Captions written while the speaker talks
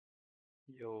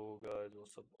Yo guys वो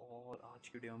सब और आज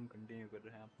की वीडियो हम कंटिन्यू कर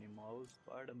रहे हैं अपनी माउस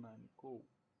स्पाइडरमैन को।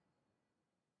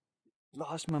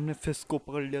 लास्ट में हमने फिस्ट को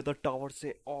पकड़ लिया था टावर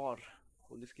से और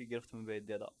पुलिस की गिरफ्त में भेज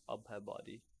दिया था। अब है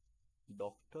बारी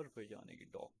डॉक्टर पे जाने की।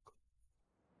 Dock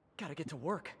Gotta get to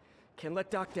work. Can't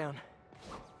let Doc down.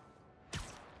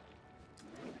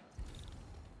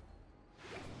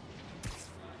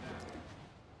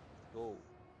 Go.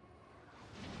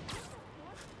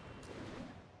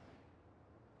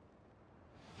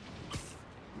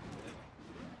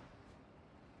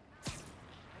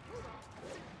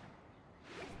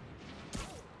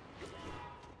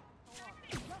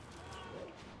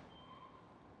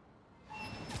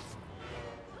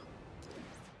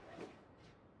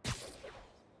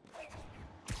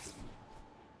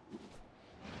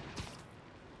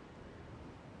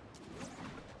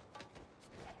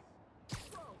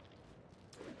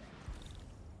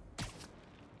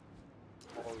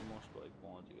 Almost भाई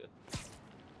पहुंच गए।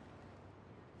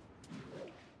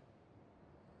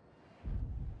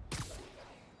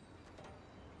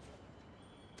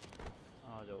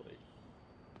 आ जाओ भाई।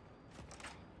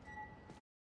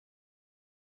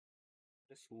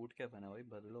 सूट क्या पहना भाई?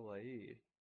 बदलो भाई,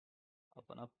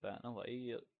 अपना पहना भाई।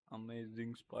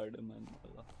 अमेजिंग स्पाइडरमैन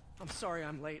वाला। I'm sorry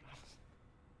I'm late.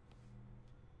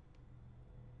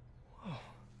 Whoa.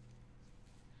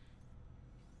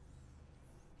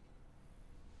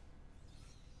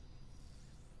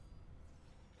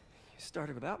 You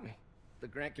started without me. The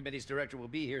grant committee's director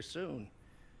will be here soon.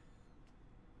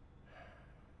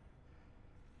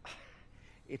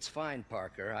 It's fine,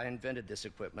 Parker. I invented this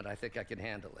equipment. I think I can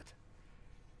handle it.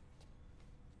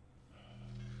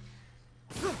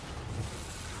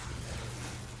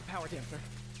 Power dampener.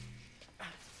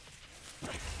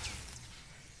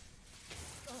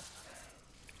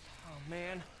 Oh,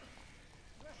 man.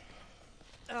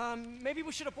 Maybe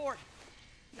we should abort.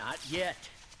 Not yet.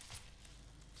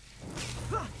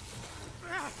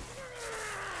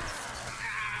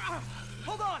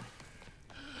 Hold on!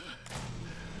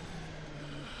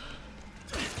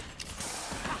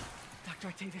 Dr.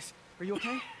 Octavius, are you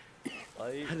okay?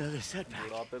 भाई Another setback.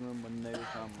 बुढ़ापे में मरने का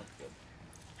काम मत कर।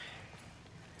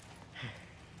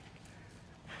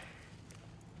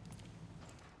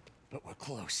 But we're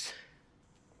close.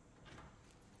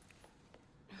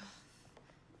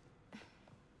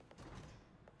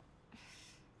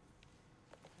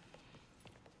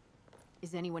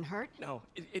 Is anyone hurt? No,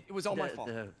 it was all my fault.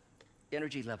 The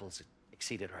energy levels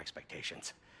exceeded our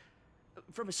expectations.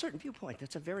 From a certain viewpoint,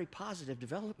 that's a very positive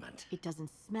development. It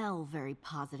doesn't smell very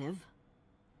positive.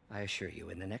 I assure you,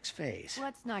 in the next phase.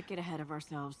 Let's not get ahead of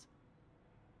ourselves.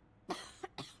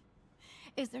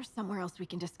 Is there somewhere else we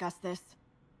can discuss this?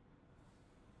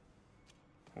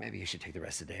 Maybe you should take the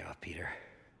rest of the day off, Peter.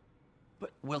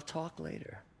 But we'll talk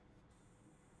later.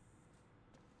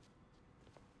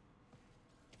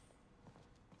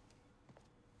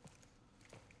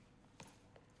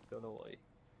 चलो भाई।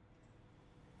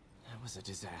 that was a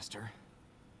disaster.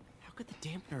 How could the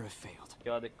dampener have failed?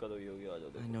 क्या दिक्कत हुई होगी? आ जाओ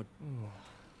I देखो। know. Ooh,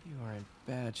 you are in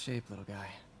bad shape, little guy.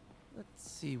 Let's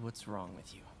see what's wrong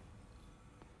with you.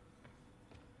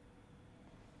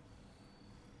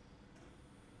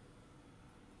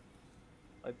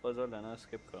 भाई puzzle है ना,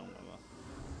 स्किप करूंगा मैं।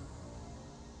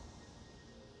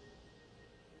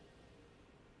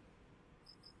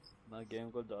 मैं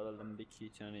गेम को ज़्यादा लंबी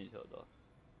खींचना नहीं चाहता।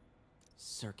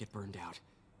 Circuit burned out.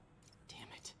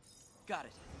 Damn it. Got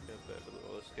it. Skip it,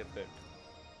 bro. Skip it.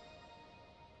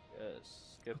 Yes,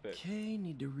 skip it. Okay,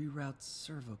 need to reroute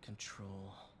servo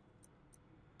control.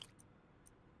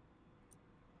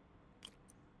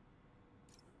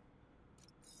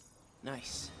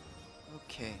 Nice.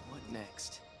 Okay, what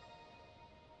next?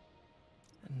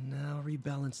 And now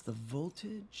rebalance the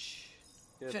voltage.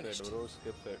 Skip Finished. it, bro.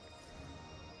 Skip it.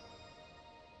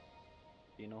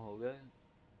 तीनों हो गए।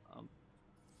 अब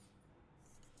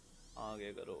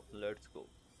आगे करो। Let's go.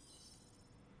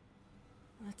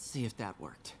 Let's see if that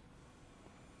worked.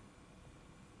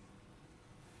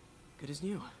 Good as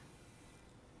new.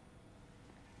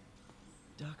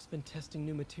 Doc's been testing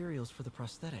new materials for the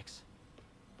prosthetics.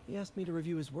 He asked me to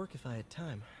review his work if I had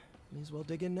time. May as well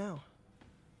dig in now.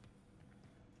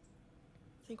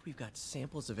 I think we've got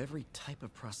samples of every type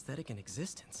of prosthetic in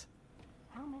existence.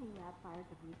 How many lab fires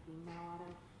have we seen now, Otto?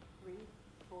 3,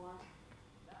 4?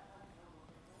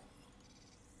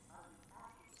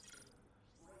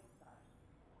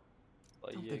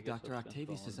 I don't think Dr.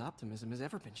 Octavius's optimism has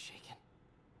ever been shaken.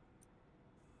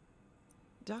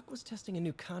 Doc was testing a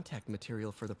new contact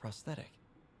material for the prosthetic.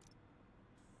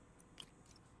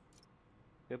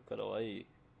 Skip करो भाई।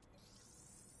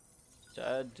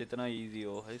 चाहे जितना easy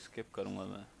हो भाई, skip करूँगा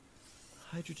मैं।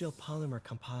 hydrogel polymer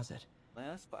composite.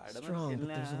 मैं Spiderman Strong, but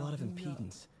खेलने there's a आया lot of हूँ या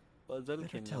impedance. puzzle Better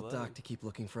खेलने tell भाई. Doc to keep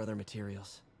looking for other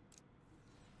materials.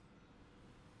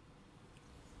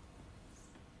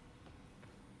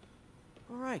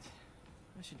 Alright.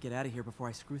 I should get out of here before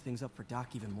I screw things up for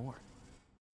Doc even more.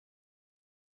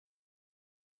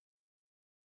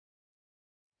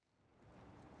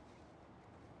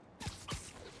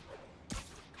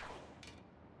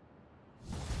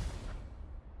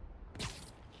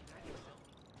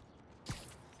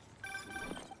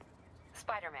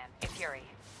 Spider-Man, it's Yuri.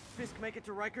 Fisk make it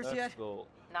to Rikers Let's yet? go.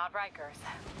 Not Rikers.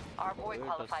 Our boy Wait a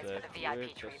qualifies for sec, the VIP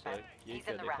wait a treatment. sec. ये He's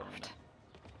क्या in the देखा raft.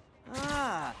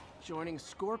 Ah, joining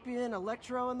Scorpion,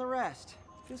 Electro, and the rest.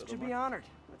 Fisk should be honored.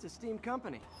 That's a steamed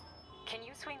company. Can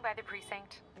you swing by the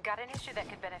precinct? Got an issue that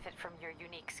could benefit from your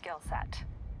unique skill set.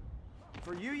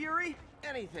 For you, Yuri?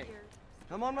 Anything.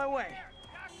 I'm on my way.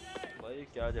 भाई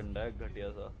क्या झंडा है घटिया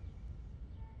सा.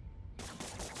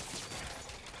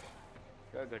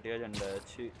 क्या घटिया झंडा है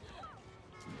अच्छी.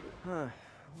 Huh.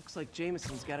 Looks like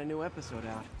Jameson's got a new episode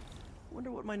out.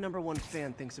 Wonder what my #1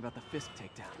 fan thinks about the Fisk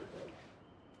takedown.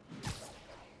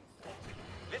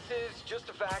 This is Just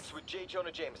the Facts with J.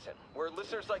 Jonah Jameson, where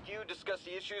listeners like you discuss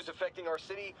the issues affecting our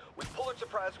city with Pulitzer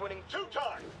Prize-winning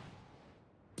two-time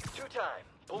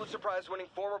Pulitzer Prize-winning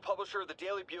former publisher of the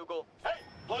Daily Bugle. Hey,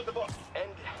 plug the book.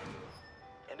 And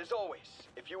as always,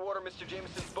 if you order Mr.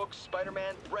 Jameson's books,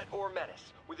 Spider-Man, Threat or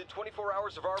Menace, within 24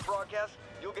 hours of our broadcast,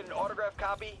 you'll get an autographed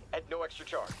copy at no extra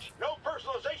charge. No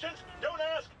personalizations, don't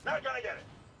ask, not gonna get it.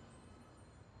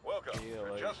 Welcome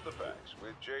to Just the Facts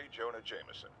with J. Jonah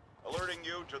Jameson, alerting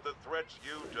you to the threats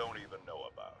you don't even know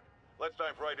about. Let's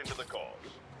dive right into the calls.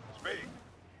 Speak.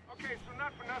 Okay, so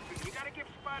not for nothing, you gotta give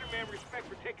Spider-Man respect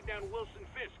for taking down Wilson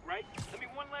Fisk, right? I mean,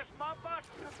 one less mob boss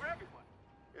is good for everyone.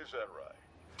 Is that right?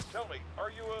 Tell me, are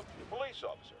you a police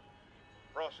officer?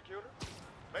 Prosecutor?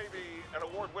 Maybe an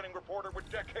award-winning reporter with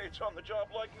decades on the job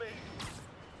like me?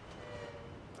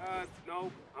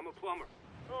 No, I'm a plumber.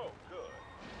 Oh, good.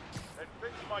 Then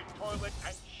fix my toilet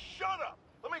and shut up!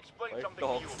 Let me explain भाई something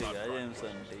to you toxic about है crime.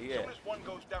 Jamieson ठीक As है. soon as one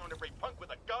goes down, every punk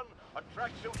with a gun, a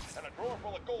tracksuit, and a drawer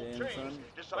full of gold chains Jameson,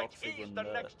 decides toxic he's the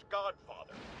bunda. next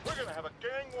godfather. We're gonna have a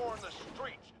gang war in the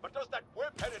streets, but does that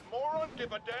whip-headed moron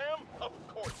give a damn? Of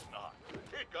course not.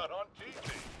 He got on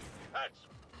TV. That's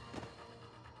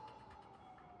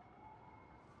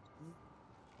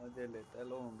मजे लेता है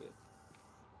लोगों के.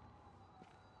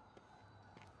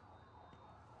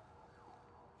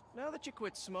 Now that you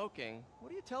quit smoking, what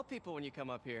do you tell people when you come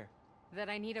up here? That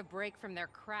I need a break from their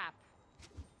crap.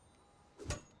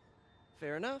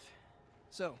 Fair enough.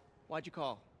 So, why'd you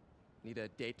call? Need a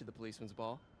date to the policeman's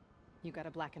ball? You got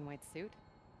a black and white suit?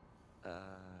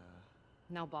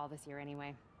 No ball this year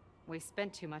anyway. We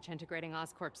spent too much integrating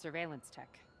Oscorp's surveillance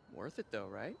tech. Worth it though,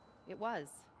 right? It was.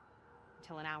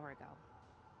 Until an hour ago.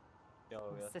 क्या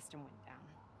हो The गया? system went down.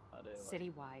 अरे भाई.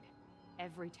 Citywide.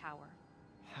 Every tower.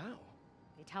 How?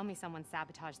 They tell me someone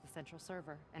sabotaged the central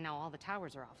server, and now all the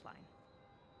towers are offline.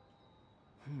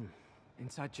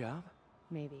 Inside job?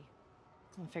 Maybe.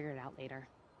 I'll figure it out later.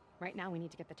 Right now, we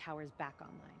need to get the towers back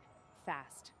online.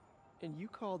 Fast. And you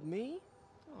called me?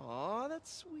 Aw,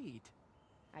 that's sweet.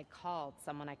 I called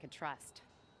someone I could trust.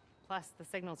 Plus, the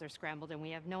signals are scrambled and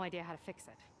we have no idea how to fix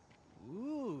it.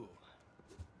 Ooh.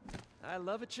 I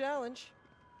love a challenge.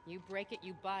 You break it,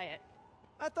 you buy it.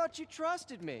 I thought you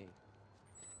trusted me.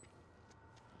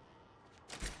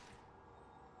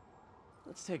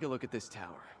 Let's take a look at this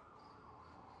tower.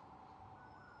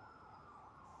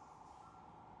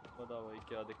 बता भाई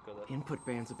क्या दिक्कत है. Input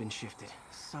bands have been shifted.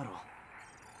 Subtle.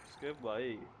 Skip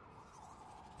भाई.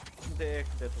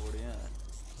 देखते थोड़ी हैं.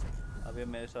 अब ये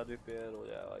मेरे साथ भी पेयर हो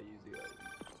जाएगा easy भाई.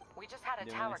 We just had a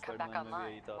Yeah, tower Mr. come back Spiderman में भी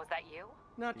online. यही था. Was that you?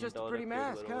 Not just a pretty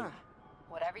mask, huh?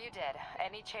 Whatever you did,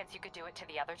 any chance you could do it to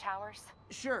the other towers?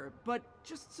 Sure, but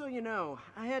just so you know,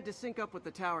 I had to sync up with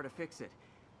the tower to fix it.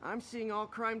 I'm seeing all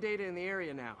crime data in the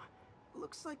area now.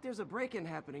 Looks like there's a break-in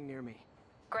happening near me.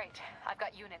 Great. I've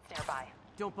got units nearby.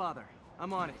 Don't bother.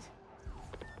 I'm on it.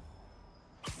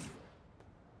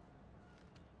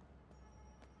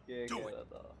 ये Do कह it. रहा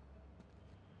था.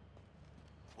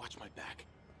 watch my back.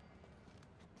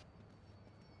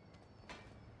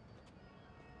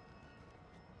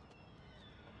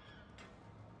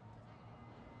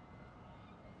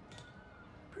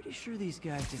 Pretty sure these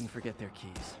guys didn't forget their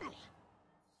keys.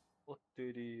 ओ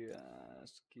तेरी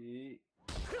ass की.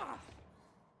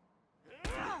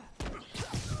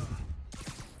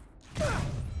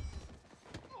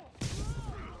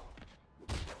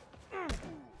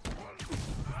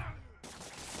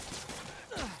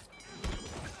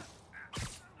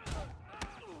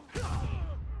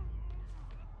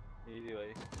 Easy भाई.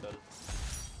 चल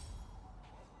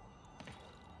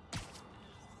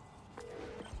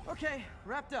Okay,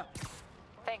 wrapped up.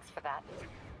 Thanks for that.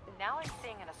 Now I'm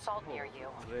seeing an assault near you.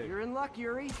 You're in luck,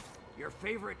 Yuri. Your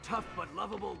favorite tough but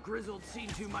lovable, grizzled,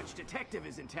 seen-too-much detective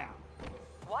is in town.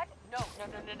 What? No.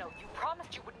 You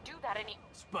promised you wouldn't do that any...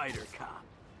 Spider Cop.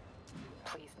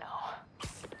 Please, no.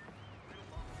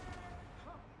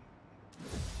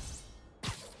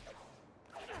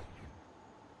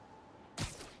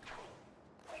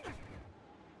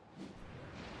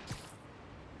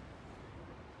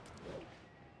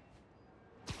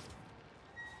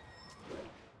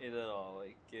 इधर आओ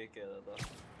भाई क्या कह रहा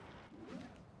था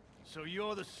So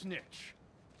you're the snitch?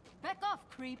 Back off,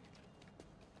 creep.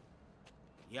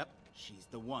 Yep, she's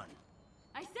the one.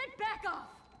 I said back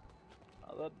off!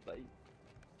 अबे भाई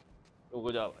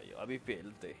रुको जा भाई अभी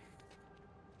फेल थे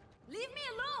Leave me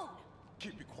alone!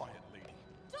 Keep it quiet, lady.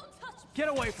 Don't touch me! Get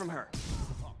away from her!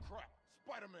 Oh, crap.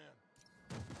 Spider-Man.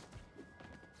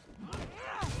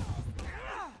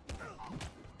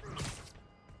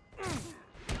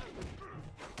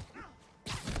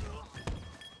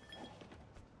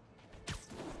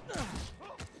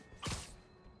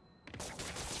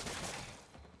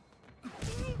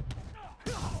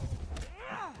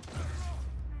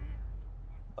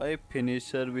 भाई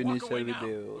finisher भी Walk away भी now,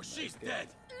 they or she's dead.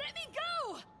 Let me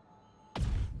go!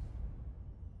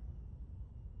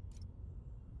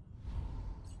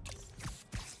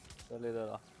 चल इधर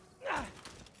आ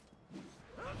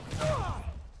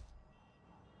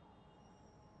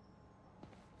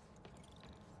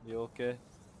You okay?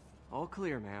 All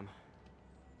clear, ma'am.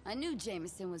 I knew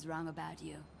Jameson was wrong about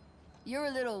you. You're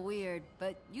a little weird,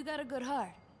 but you got a good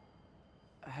heart.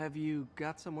 Have you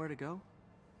got somewhere to go?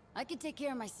 I can take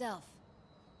care of myself.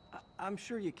 I'm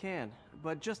sure you can,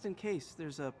 but just in case,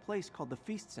 there's a place called the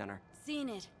Feast Center. Seen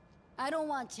it. I don't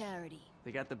want charity.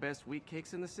 They got the best wheat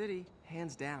cakes in the city,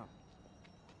 hands down.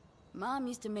 Mom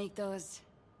used to make those.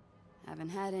 Haven't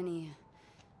had any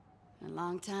in a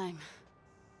long time.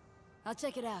 I'll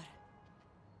check it out.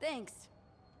 Thanks,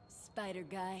 Spider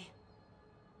Guy.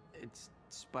 It's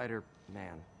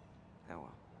Spider-Man. Oh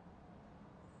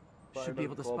well. Should be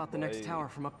able to spot the next tower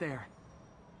from up there.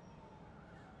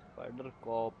 Spider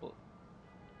Cop.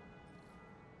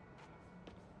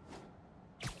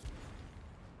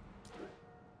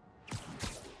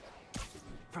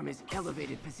 From his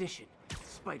elevated position,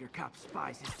 Spider Cop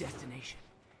spies his destination.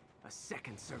 A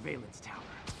second surveillance tower.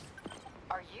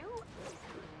 Are you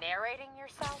narrating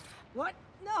yourself? What?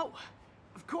 No!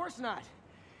 Of course not!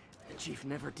 The Chief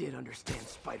never did understand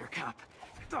Spider Cop.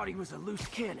 Thought he was a loose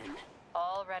cannon.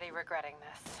 Already regretting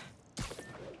this.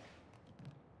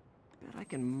 Bet I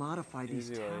can modify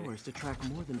these Easy way. towers to track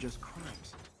more than just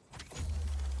crimes.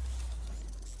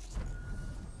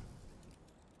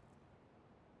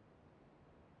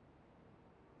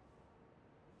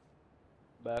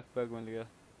 Backpack मिल गया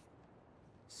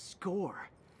Score!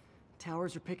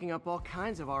 Towers are picking up all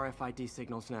kinds of RFID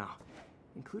signals now,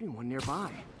 including one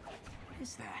nearby. What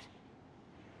is that?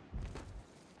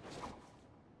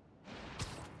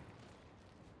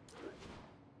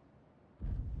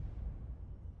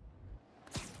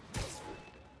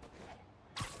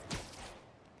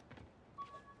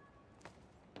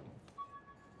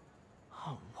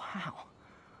 Oh, wow.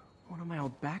 One of my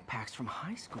old backpacks from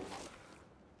high school.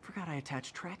 Forgot I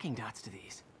attached tracking dots to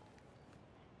these.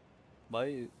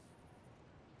 भाई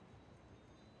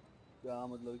क्या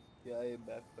मतलब क्या ये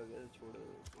backpack है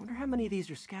छोड़ो Wonder how many of these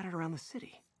are scattered around the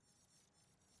city.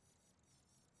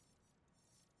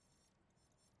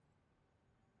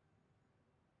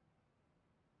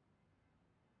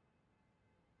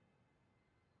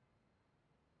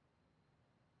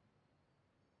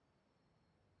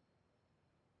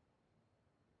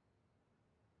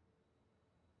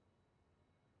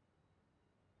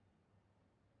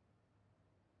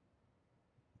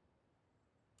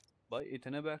 भाई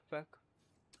इतने backpack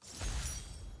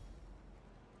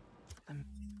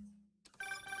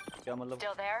क्या मतलब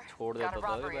Still there? छोड़ Got देता a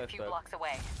था ये robbery a few backpack blocks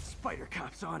away. Spider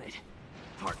Cop's on it.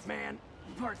 Part man,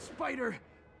 part spider,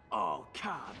 all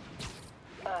cop.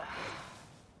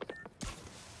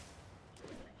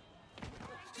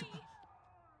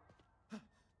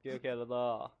 क्या कह रहा था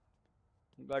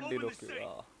गाड़ी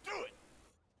रोकेगा Do it!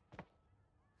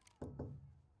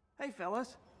 Hey,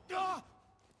 fellas.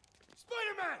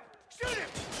 Spider-Man! Shoot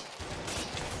him!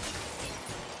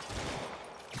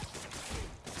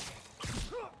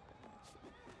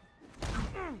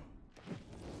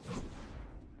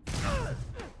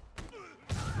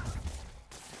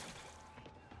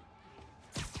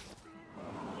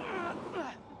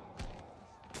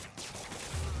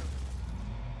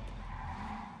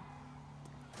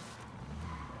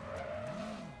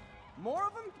 More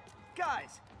of them?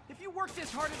 Guys, if you worked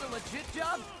this hard at a legit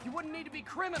job, you wouldn't need to be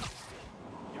criminals.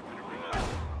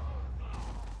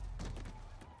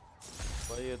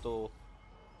 भाई ये तो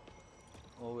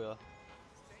हो गया.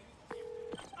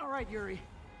 All right, Yuri.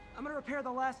 I'm gonna repair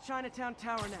the last Chinatown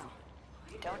tower now.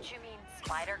 Don't you mean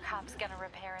Spider Cop's gonna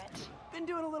repair it? Been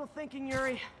doing a little thinking,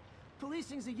 Yuri.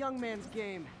 Policing's a young man's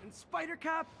game, and Spider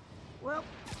Cop, well,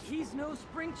 he's no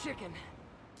spring chicken.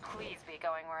 Please be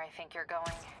going where I think you're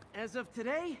going. As of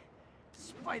today,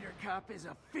 Spider Cop is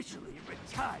officially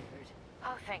retired.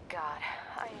 Oh, thank God.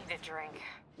 I need a drink.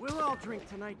 We'll all drink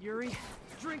tonight, Yuri.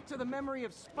 Drink to the memory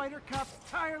of Spider Cop's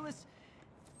tireless...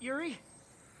 Yuri?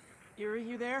 Yuri,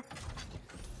 you there?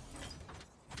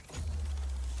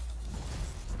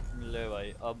 ले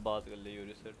भाई अब बात कर ले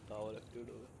Yuri से. Tower activate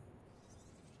हो गया.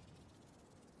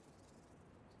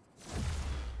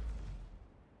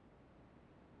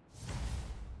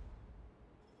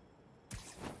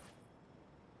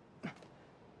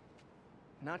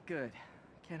 Not good.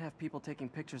 Can't have people taking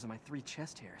pictures of my 3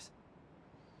 chest hairs.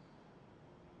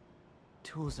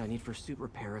 Tools I need for suit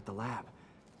repair at the lab.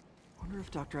 Wonder if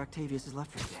Dr. Octavius is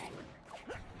left for the day.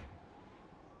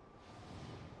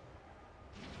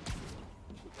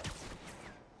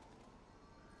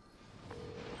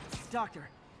 Doctor,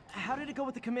 how did it go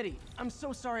with the committee? I'm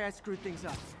so sorry I screwed things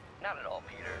up. Not at all,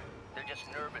 Peter. They're just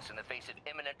nervous in the face of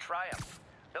imminent triumph.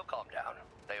 They'll calm down.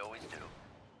 They always do.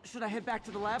 Should I head back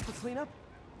to the lab for cleanup?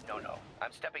 No.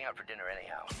 I'm stepping out for dinner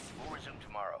anyhow. We'll resume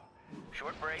tomorrow.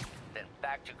 Short break, then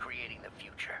back to creating the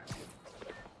future.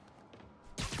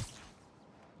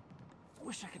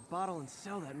 Wish I could bottle and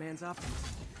sell that man's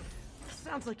optimism.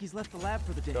 Sounds like he's left the lab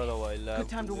for the day. चलो भाई lab Good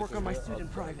time to work on my suit in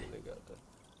private.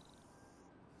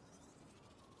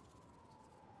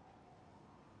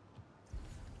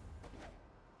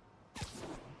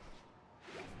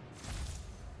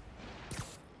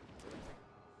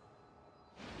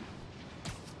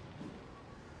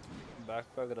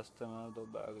 Backpack रास्ते में तो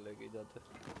bag लेके जाते.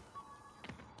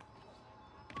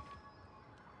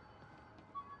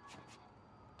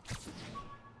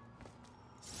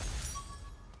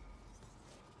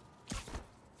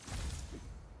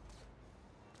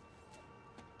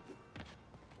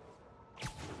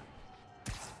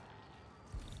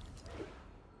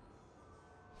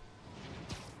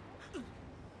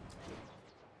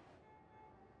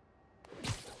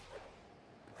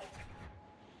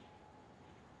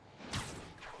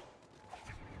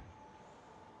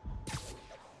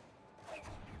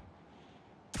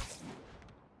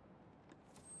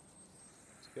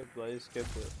 Skip भाई skip.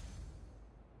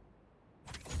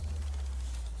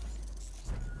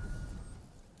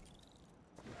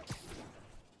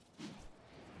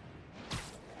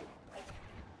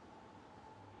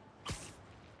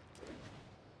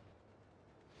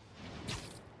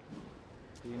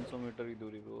 Metre की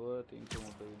दूरी पे वो है. 300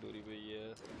 मीटर की दूरी पे ये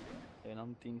है. लेकिन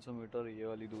हम 300 मीटर ये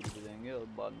वाली दूरी पे जाएंगे और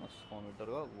बाद में 100 मीटर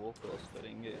का वो क्रॉस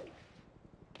करेंगे.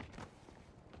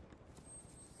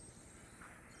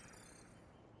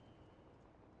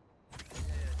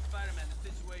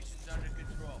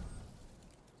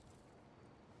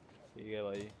 ठीक है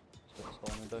भाई.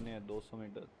 100 मीटर नहीं है 200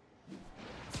 मीटर.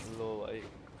 लो भाई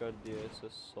कर दिया इसे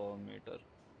 100 metre.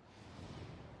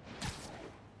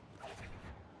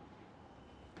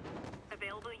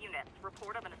 Available units.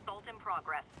 Report of an assault in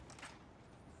progress.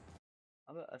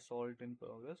 अब assault in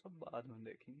progress अब बाद में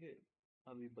देखेंगे.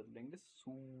 अभी बदलेंगे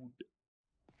suit.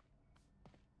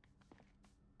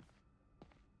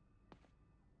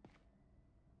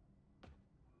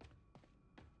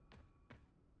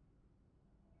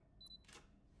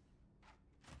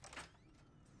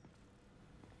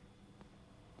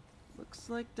 Looks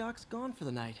like Doc's gone for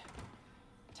the night.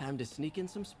 Time to sneak in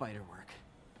some spider work.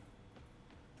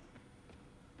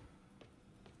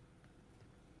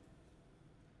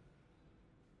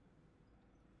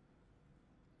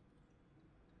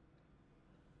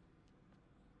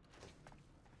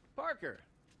 Parker!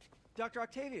 Dr.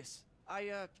 Octavius,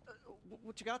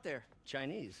 what you got there?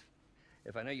 Chinese.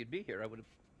 If I know you'd be here, I would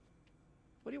have...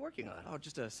 What are you working on? Oh,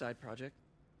 just a side project.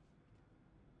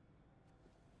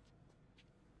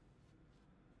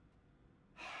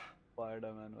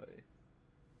 Spiderman way.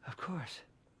 Of course.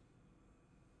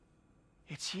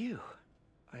 It's you.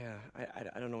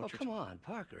 I don't know what you're... Oh, come on,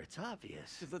 Parker, it's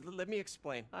obvious. Let me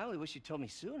explain. I only wish you told me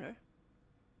sooner.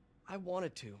 I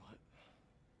wanted to,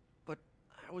 but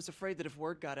I was afraid that if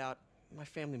word got out, my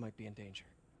family might be in danger.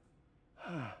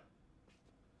 Huh.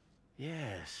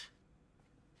 Yes.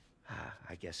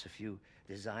 I guess if you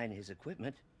design his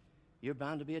equipment, you're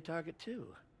bound to be a target too.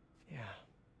 Yeah.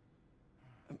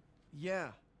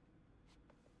 Yeah.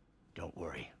 Don't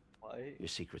worry. Why? Your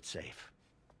secret's safe.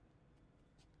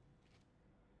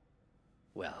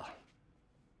 Well,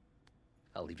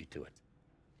 I'll leave you to it.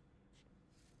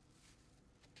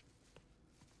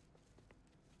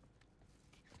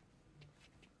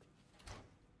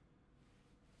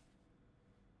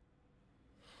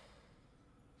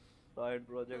 Side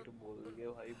project बोल के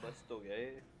भाई बस तो गया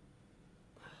ये।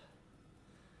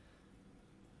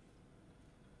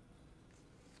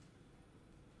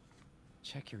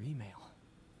 Check your email.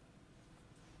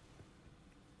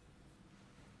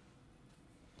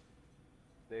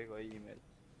 देख भाई email.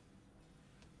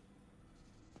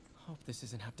 Hope this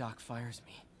isn't how Doc fires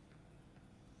me.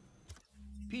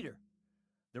 Peter,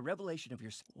 the revelation of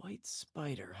your White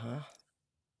spider, huh?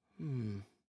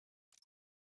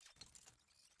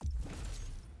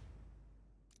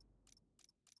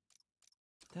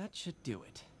 That should do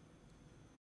it.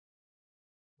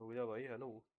 रुक जा भाई,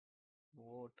 hello.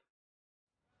 What?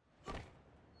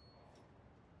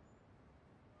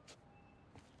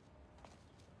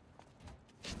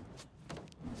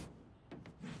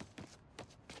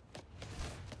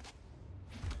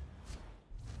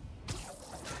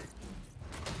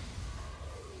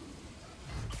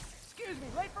 Excuse me,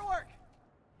 late for work.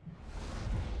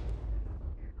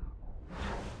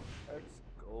 Let's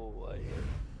go भाई.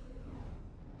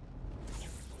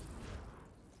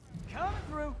 Coming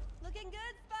through. Looking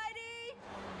good, Spidey!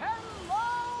 Hello,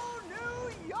 New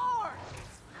York!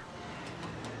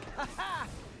 Haha!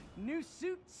 New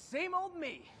suit, same old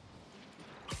me.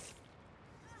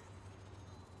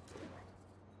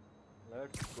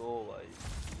 Let's go भाई.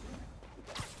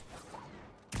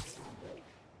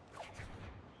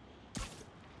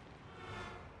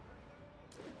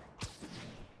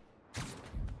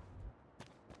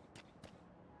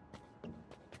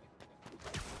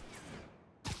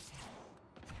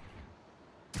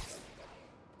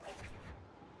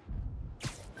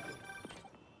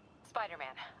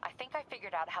 Spider-Man, I think I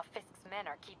figured out how Fisk's men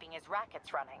are keeping his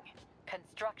rackets running.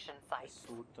 Construction sites.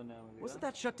 Wasn't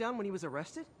that shut down when he was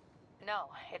arrested? No,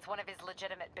 it's one of his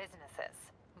legitimate businesses.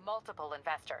 Multiple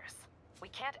investors. We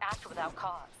can't act without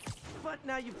cause. But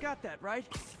now you've got that, right?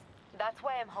 That's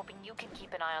why I'm hoping you can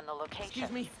keep an eye on the location.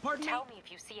 Excuse me, pardon me? Tell me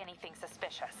if you see anything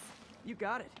suspicious. You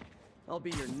got it. I'll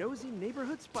be your nosy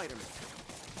neighborhood Spider-Man.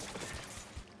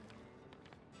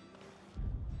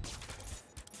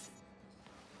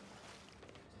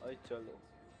 भाई चलो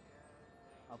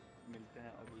अब मिलते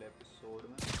हैं अगले episode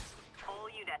में. All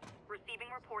units receiving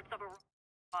reports of a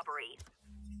robbery.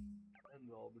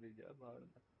 Robbery जा बाहर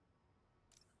में.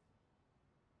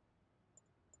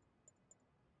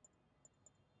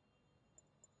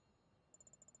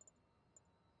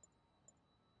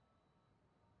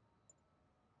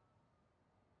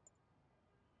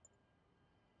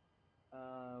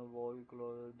 Wall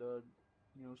closer. The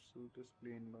new suit is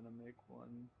clean. Gonna make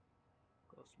one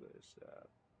cosplay ASAP.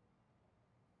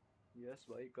 Yes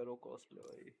भाई करो cosplay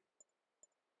भाई.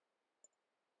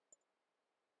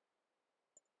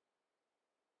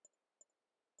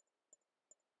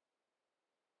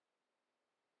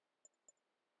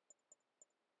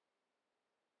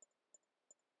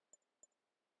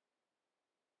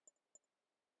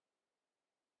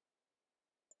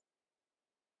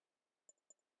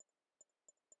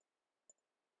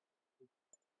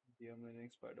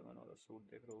 DMX Spiderman वाला सूट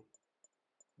देख रहे हो.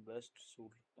 बेस्ट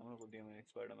सूट लगता है मेरे को DMX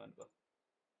Spiderman का.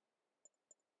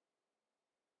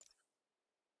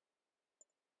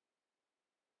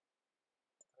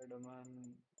 Spiderman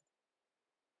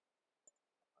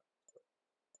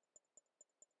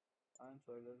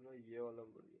का ये वाला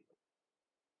बढ़िया.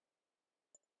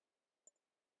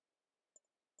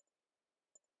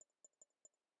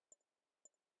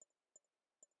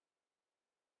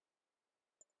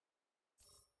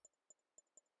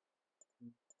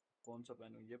 कौन सा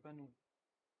पहनूं? ये पहनूं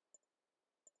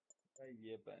या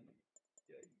ये पहनूं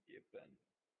या ये पहनूं?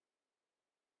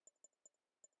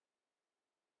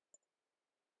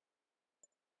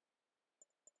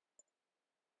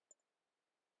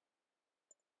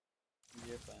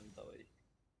 ये पहनता भाई.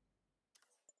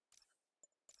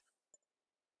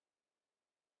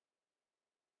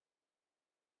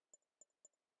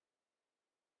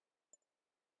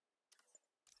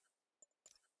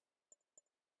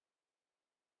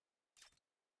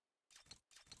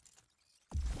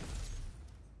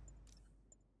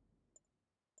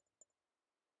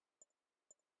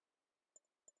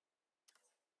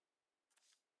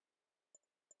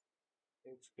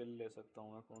 एक स्किल ले सकता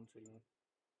हूँ मैं, कौन सी लूँ?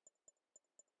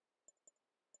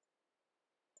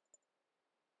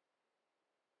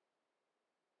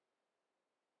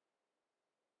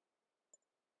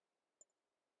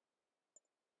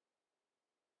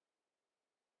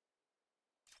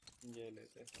 ये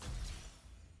लेते हैं.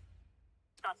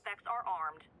 Suspects are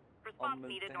armed. अब Response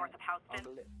मिलते needed हैं north of House 5th.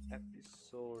 अगले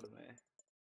एपिसोड में।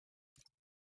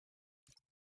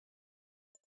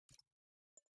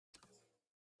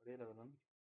 बढ़िया लग रहा है।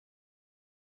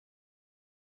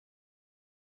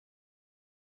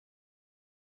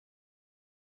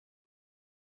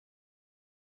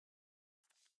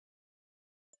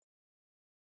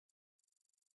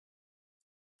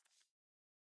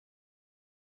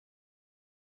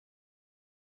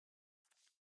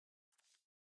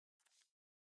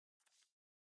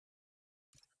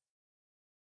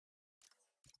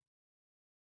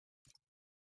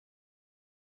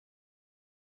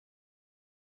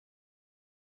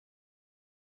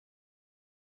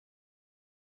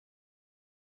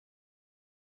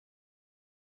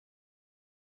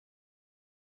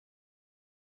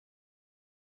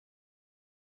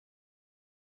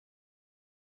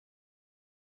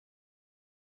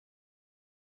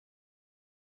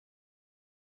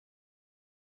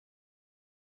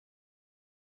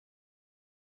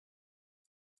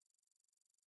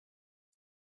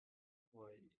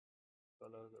 वाइट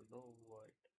कलर कर दो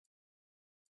वाइट।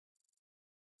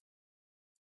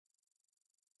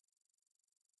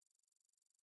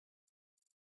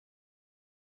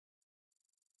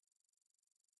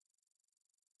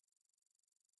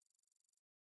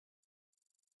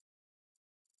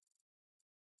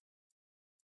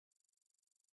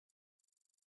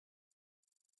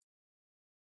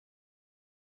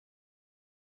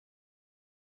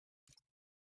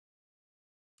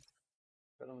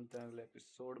 चलो मिलते हैं अगले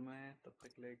एपिसोड में, तब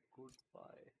तक के लिए गुड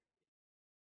बाय।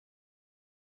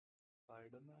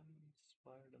 Spiderman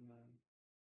Spiderman.